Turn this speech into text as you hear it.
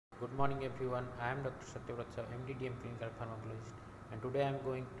Good morning everyone. I am Dr.satyabrata, MDDM clinical pharmacologist, and today I am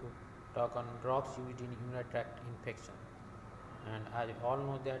going to talk on drops used in urinary tract infection. And as all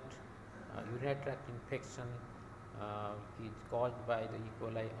know that urinary tract infection is caused by the E.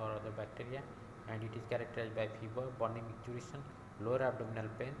 coli or other bacteria, and it is characterized by fever, burning micturition, lower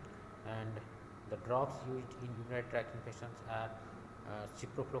abdominal pain, and the drops used in urinary tract infections are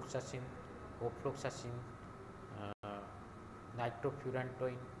ciprofloxacin, ofloxacin,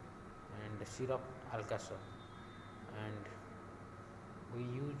 nitrofurantoin, and syrup alkazol. And we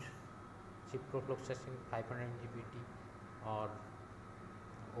use ciprofloxacin 500 mg/d or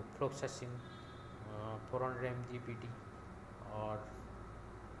ofloxacin 400 mg/d or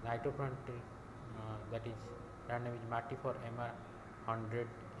nitrofurantoin, that is brand name is Marty for MR 100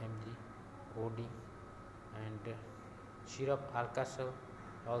 mg OD, and syrup alkazol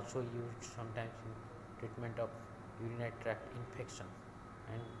also used sometimes in treatment of urinary tract infection.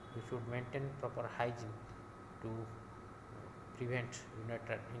 And we should maintain proper hygiene to prevent urinary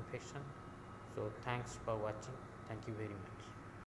tract infection. So thanks for watching. Thank you very much.